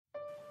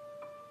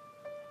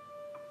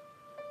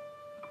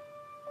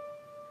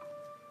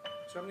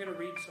So I'm going to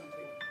read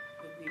something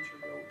that Nietzsche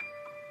wrote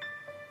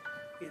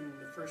in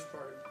the first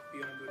part of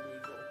Beyond Good and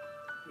Evil,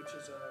 which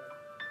is a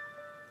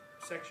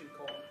section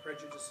called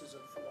Prejudices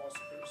of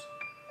Philosophers.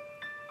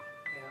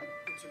 And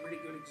it's a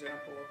really good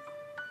example of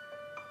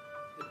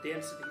the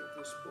density of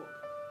this book.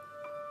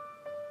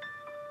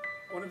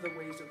 One of the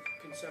ways of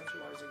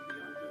conceptualizing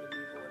Beyond Good and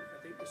Evil, and I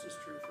think this is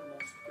true for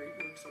most great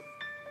works of,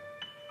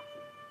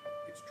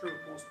 it's true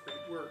of most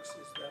great works,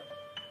 is that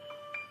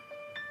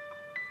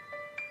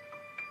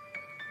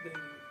the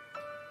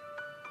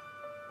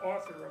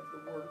author of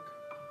the work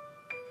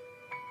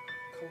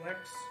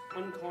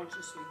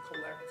unconsciously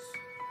collects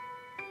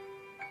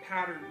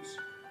patterns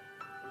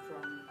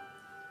from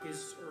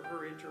his or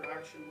her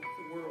interaction with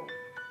the world,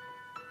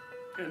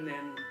 and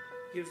then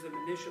gives them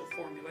initial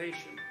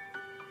formulation.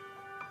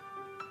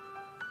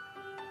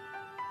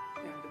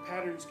 And the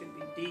patterns can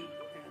be deep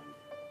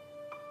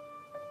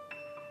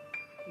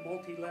and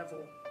multi-level,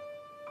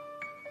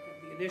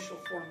 and the initial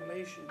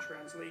formulation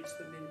translates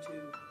them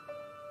into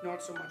not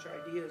so much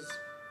ideas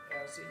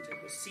as into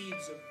the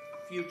seeds of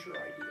future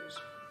ideas.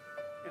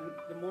 And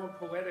the more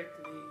poetic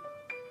the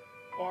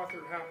author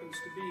happens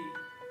to be,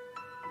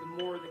 the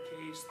more the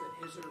case that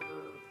his or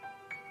her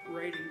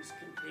writings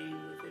contain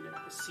within it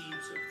the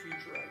seeds of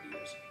future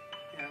ideas.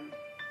 And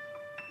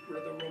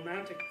where the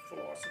romantic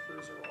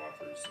philosophers or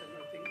authors, and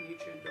I think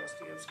Nietzsche and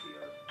Dostoevsky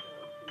are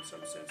in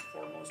some sense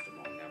foremost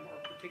among them, are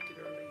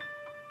particularly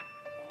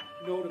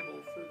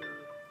notable for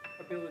their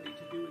ability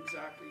to do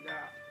exactly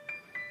that.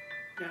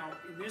 Now,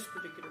 in this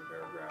particular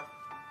paragraph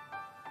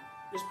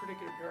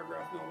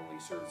not only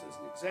serves as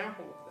an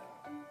example of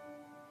that,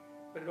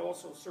 but it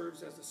also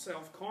serves as a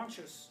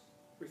self-conscious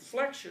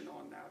reflection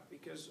on that,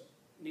 because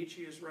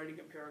Nietzsche is writing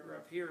a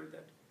paragraph here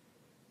that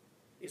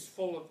is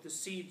full of the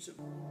seeds of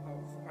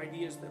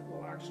ideas that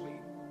will actually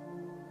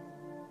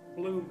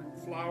bloom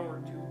and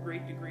flower to a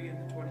great degree in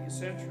the 20th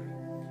century.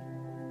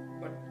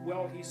 But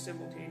while he's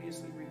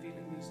simultaneously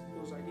revealing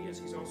those ideas,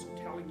 he's also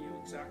telling you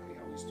exactly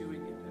how he's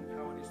doing it and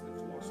how it is that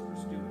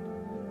philosophers do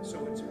it.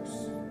 So it's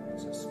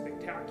a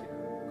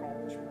spectacular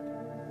accomplishment.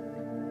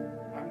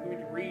 I'm going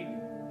to read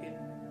it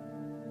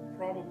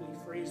probably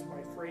phrase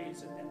by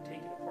phrase and then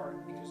take it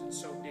apart because it's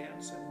so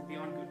dense, and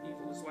Beyond Good and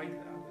Evil is like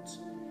that. It's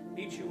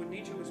Nietzsche. When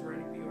Nietzsche was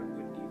writing Beyond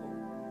Good and Evil,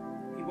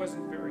 he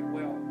wasn't very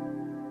well.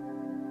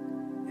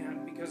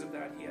 And because of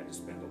that, he had to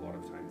spend a lot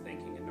of time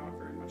thinking and not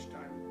very much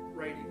time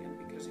writing. And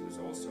because he was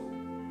also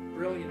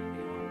brilliant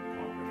beyond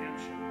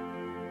comprehension,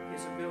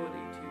 his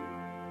ability to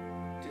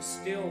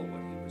distill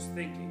what he was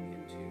thinking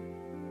into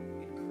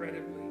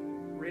incredibly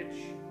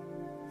rich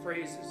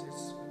phrases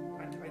is,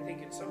 I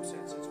think in some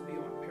sense, it's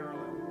beyond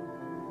parallel.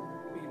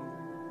 I mean,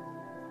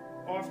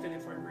 often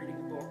if I'm reading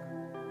a book,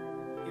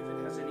 if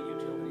it has any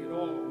utility at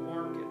all, I'll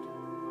mark it.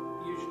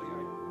 Usually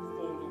I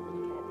fold over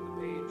the top of the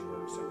page,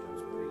 or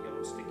sometimes put a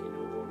yellow sticky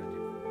note on it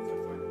if I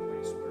find a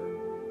place where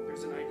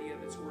there's an idea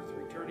that's worth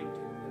returning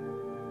to,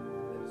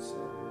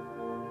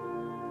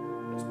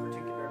 that's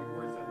particularly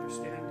worth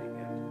understanding.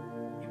 And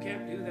you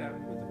can't do that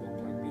with a book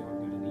like Beyond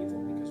Good and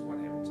Evil, because what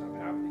ends up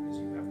happening is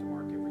you have to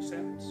mark every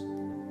sentence.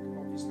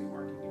 Obviously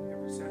marking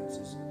every sentence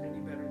isn't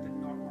any better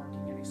than not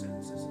marking any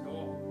sentences at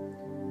all.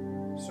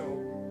 So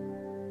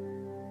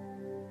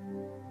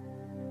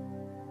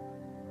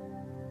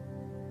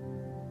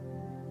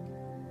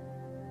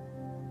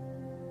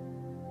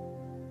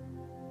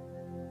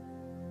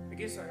I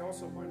guess I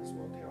also might as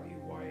well tell you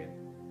why it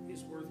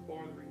is worth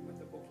bothering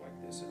with a book like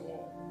this at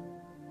all.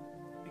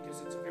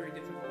 Because it's a very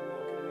difficult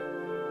book,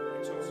 and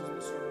it's also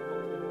the sort of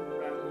book that will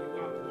rattle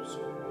you up.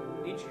 So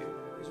Nietzsche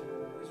is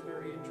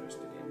very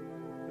interested in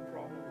the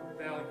problem of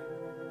value.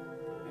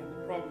 And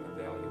the problem of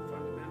value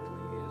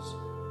fundamentally is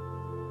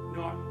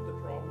not the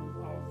problem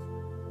of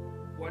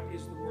what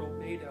is the world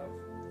made of,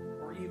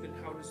 or even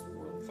how does the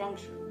world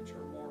function, which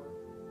are more,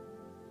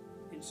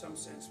 in some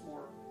sense,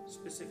 more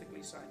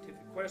specifically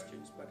scientific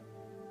questions, but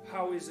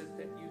how is it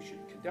that you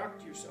should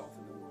conduct yourself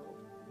in the world?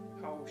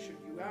 How should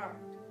you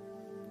act?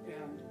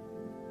 And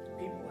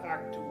people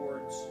act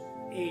towards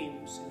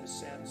aims, in a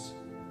sense,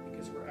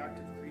 because we're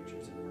active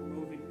creatures and we're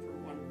moving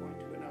from one point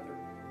to another.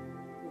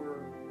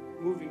 We're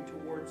moving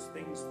towards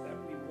things that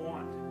we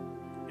want,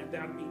 and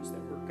that means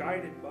that we're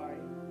guided by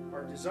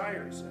our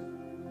desires.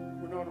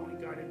 And we're not only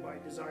guided by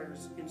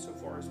desires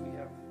insofar as we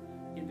have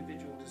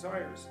individual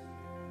desires,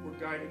 we're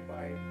guided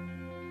by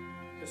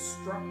the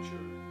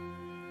structure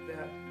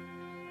that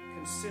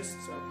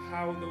consists of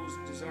how those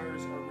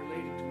desires are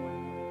related to one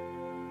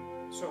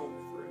another. So,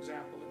 for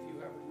example, if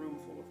you have a room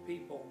full of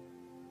people,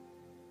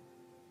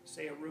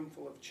 say a room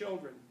full of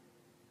children,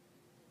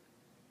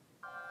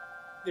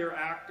 they're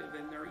active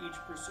and they're each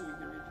pursuing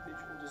their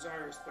individual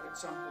desires, but at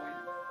some point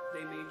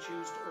they may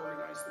choose to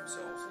organize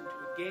themselves into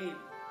a game.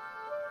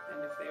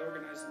 And if they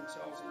organize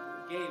themselves into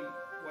a game,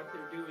 what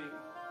they're doing,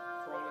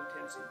 for all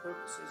intents and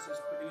purposes, is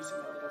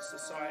producing a little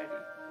society,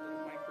 a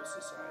little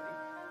micro-society.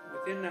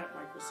 Within that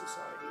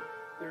micro-society,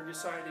 they're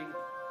deciding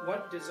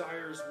what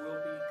desires will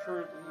be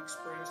currently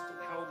expressed and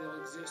how they'll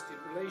exist in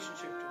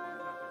relationship to one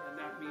another. And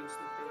that means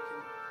that they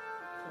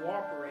can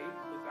cooperate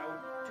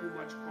without too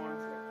much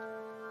conflict,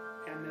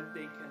 and that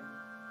they can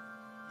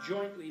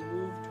jointly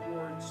move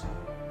towards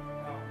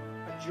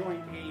a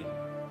joint aim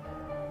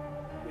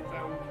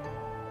without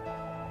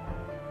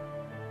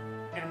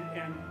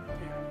and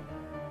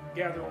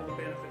gather all the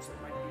benefits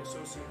that might be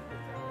associated with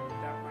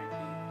that. That might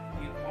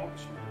be the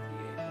accomplishment of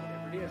the aim,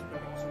 whatever it is,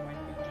 but it also might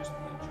be just the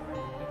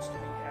enjoyment that's to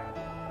be had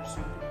in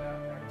pursuit of that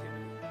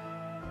activity.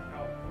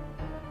 Now,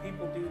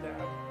 people do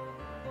that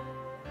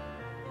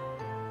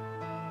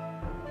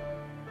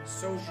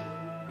socially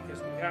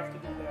because we have to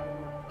do that in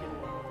order to get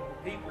along with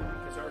other people,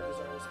 because our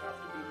desires have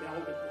to be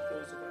melded with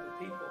those of other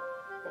people.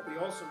 But we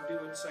also do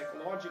it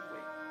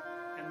psychologically,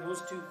 and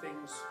those two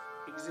things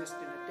exist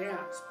in a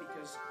dance,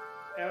 because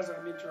as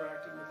I'm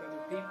interacting with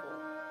other people,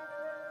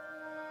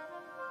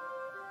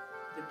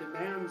 the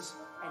demands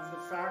of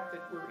the fact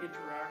that we're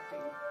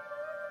interacting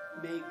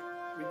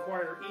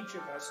require each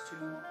of us to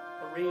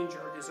arrange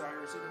our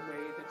desires in a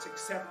way that's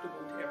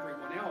acceptable to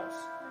everyone else.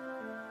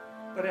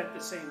 But at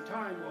the same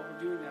time, while we're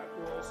doing that,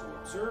 we're also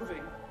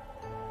observing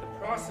the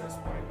process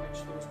by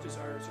which those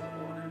desires are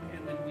ordered,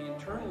 and then we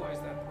internalize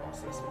that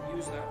process and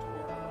use that to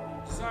order our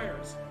own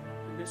desires.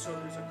 And so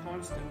there's a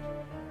constant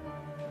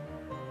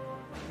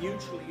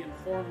mutually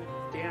informative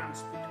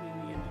dance between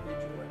the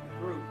individual and the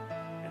group,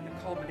 and the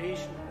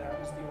culmination of that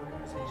is the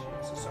organization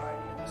of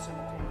society and the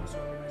simultaneous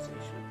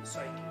organization of the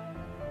psyche.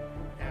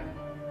 And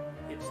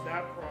it's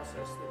that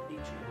process that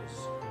Nietzsche is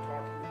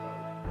talking about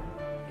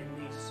in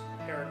these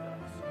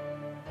paragraphs.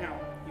 Now,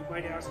 you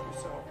might ask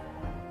yourself,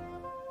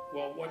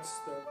 well, what's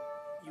the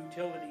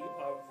utility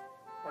of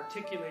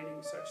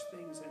articulating such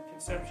things and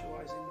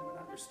conceptualizing them and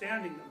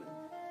understanding them?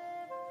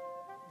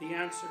 And the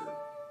answer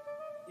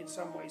in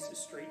some ways is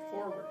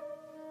straightforward.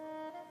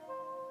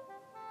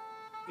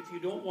 If you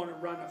don't want to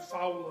run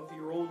afoul of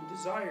your own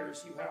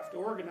desires, you have to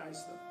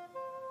organize them.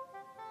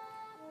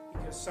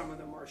 Because some of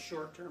them are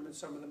short-term, and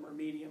some of them are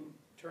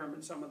medium-term,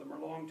 and some of them are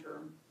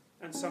long-term,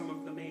 and some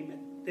of them aim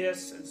at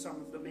this, and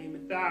some of them aim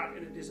at that,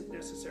 and it isn't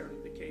necessarily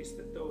the case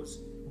that those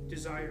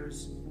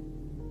desires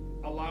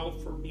allow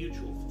for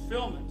mutual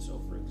fulfillment. So,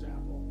 for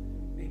example,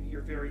 maybe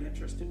you're very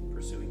interested in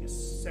pursuing a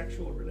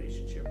sexual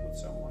relationship with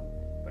someone,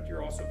 but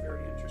you're also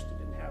very interested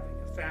in having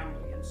a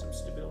family and some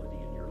stability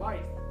in your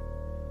life.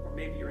 Or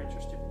maybe you're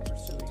interested in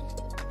pursuing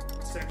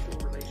a sexual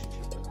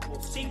relationship with a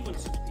whole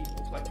sequence of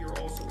people, but you're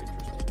also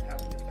interested in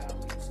having a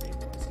family and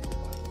stabilizing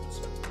your life.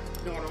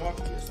 It's not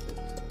obvious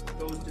that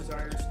those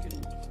desires can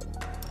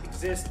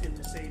exist in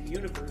the same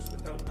universe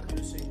without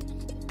producing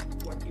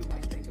what you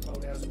might think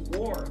about as a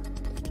war.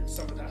 And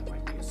some of that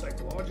might be a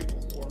psychological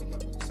war,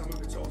 but some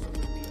of it's also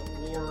going to be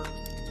a war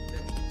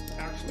that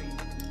actually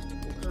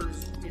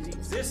occurs in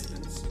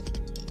existence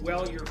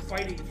while you're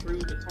fighting through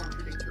the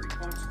contradictory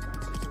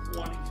consequences of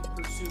wanting to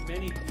pursue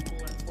many people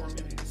and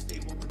formulate a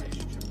stable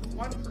relationship with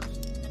one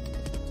person.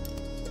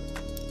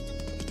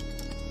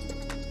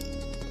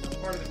 Now,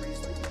 part of the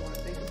reason that you want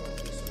to think about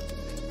these sorts of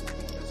things is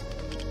because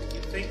if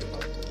you think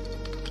about them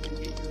and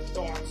get your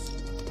thoughts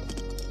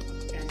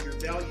and your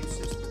value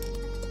system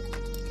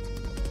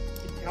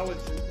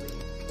intelligently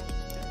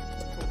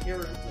and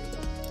coherently,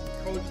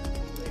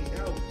 cogently laid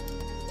out,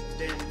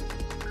 then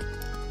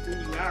when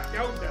you act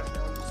out that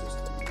value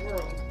system in the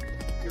world,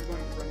 you're going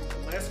to run into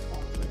less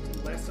conflict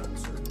and less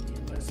uncertainty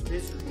and less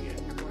misery, and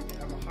you're going to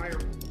have a higher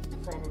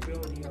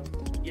probability of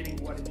getting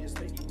what it is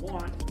that you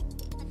want,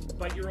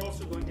 but you're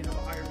also going to have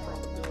a higher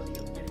probability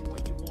of getting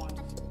what you want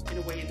in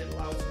a way that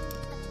allows you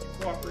to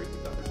cooperate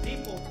with other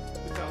people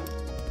without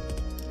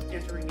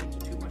entering into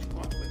too much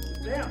conflict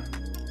with them.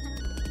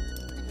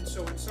 And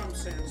so in some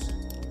sense,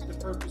 the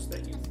purpose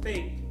that you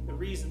think, the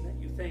reason that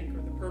you think,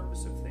 or the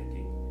purpose of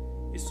thinking,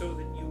 is so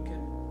that you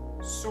can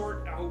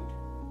sort out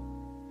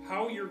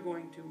how you're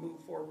going to move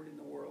forward in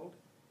the world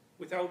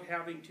without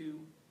having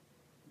to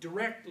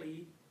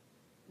directly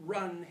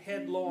run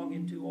headlong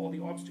into all the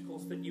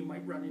obstacles that you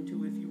might run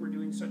into if you were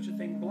doing such a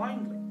thing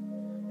blindly.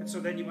 And so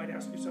then you might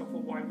ask yourself,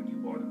 well, why would you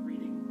bother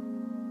reading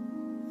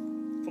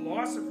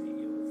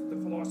philosophy, or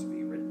the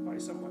philosophy written by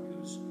someone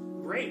who's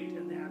great?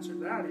 And the answer to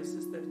that is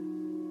that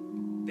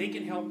they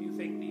can help you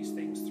think these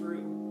things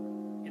through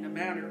in a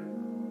manner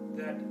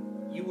that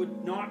you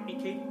would not be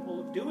capable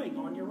of doing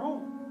on your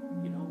own,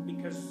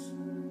 because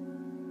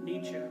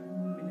Nietzsche, I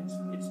mean,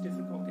 it's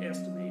difficult to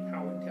estimate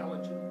how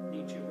intelligent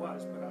Nietzsche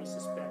was, but I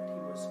suspect he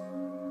was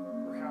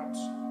perhaps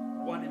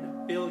 1 in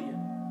a billion,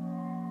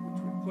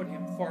 which would put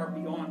him far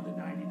beyond the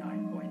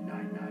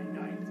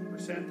 99.999th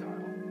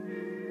percentile.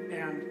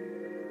 And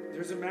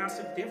there's a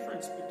massive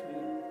difference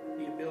between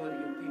the ability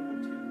of people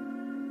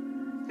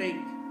to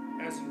think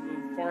as you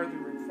move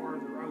farther and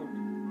farther out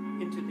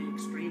into the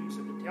extremes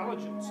of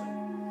intelligence. And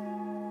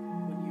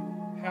when you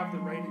have the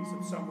writings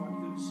of someone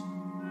who's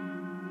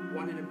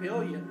 1 in a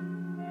billion,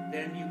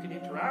 then you can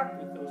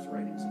interact with those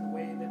writings in a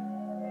way that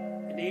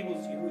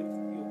enables you, if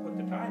you'll put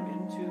the time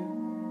in, to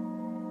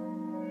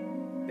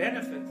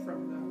benefit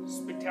from the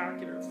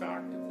spectacular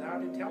fact of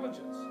that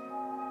intelligence.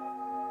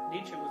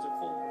 Nietzsche was a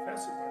full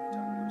professor by the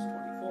time he was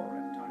 24,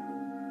 at a time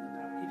when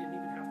he didn't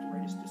even have to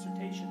write his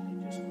dissertation. They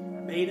just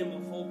made him a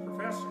full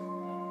professor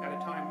at a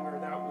time where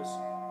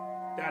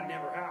that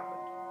never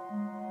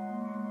happened.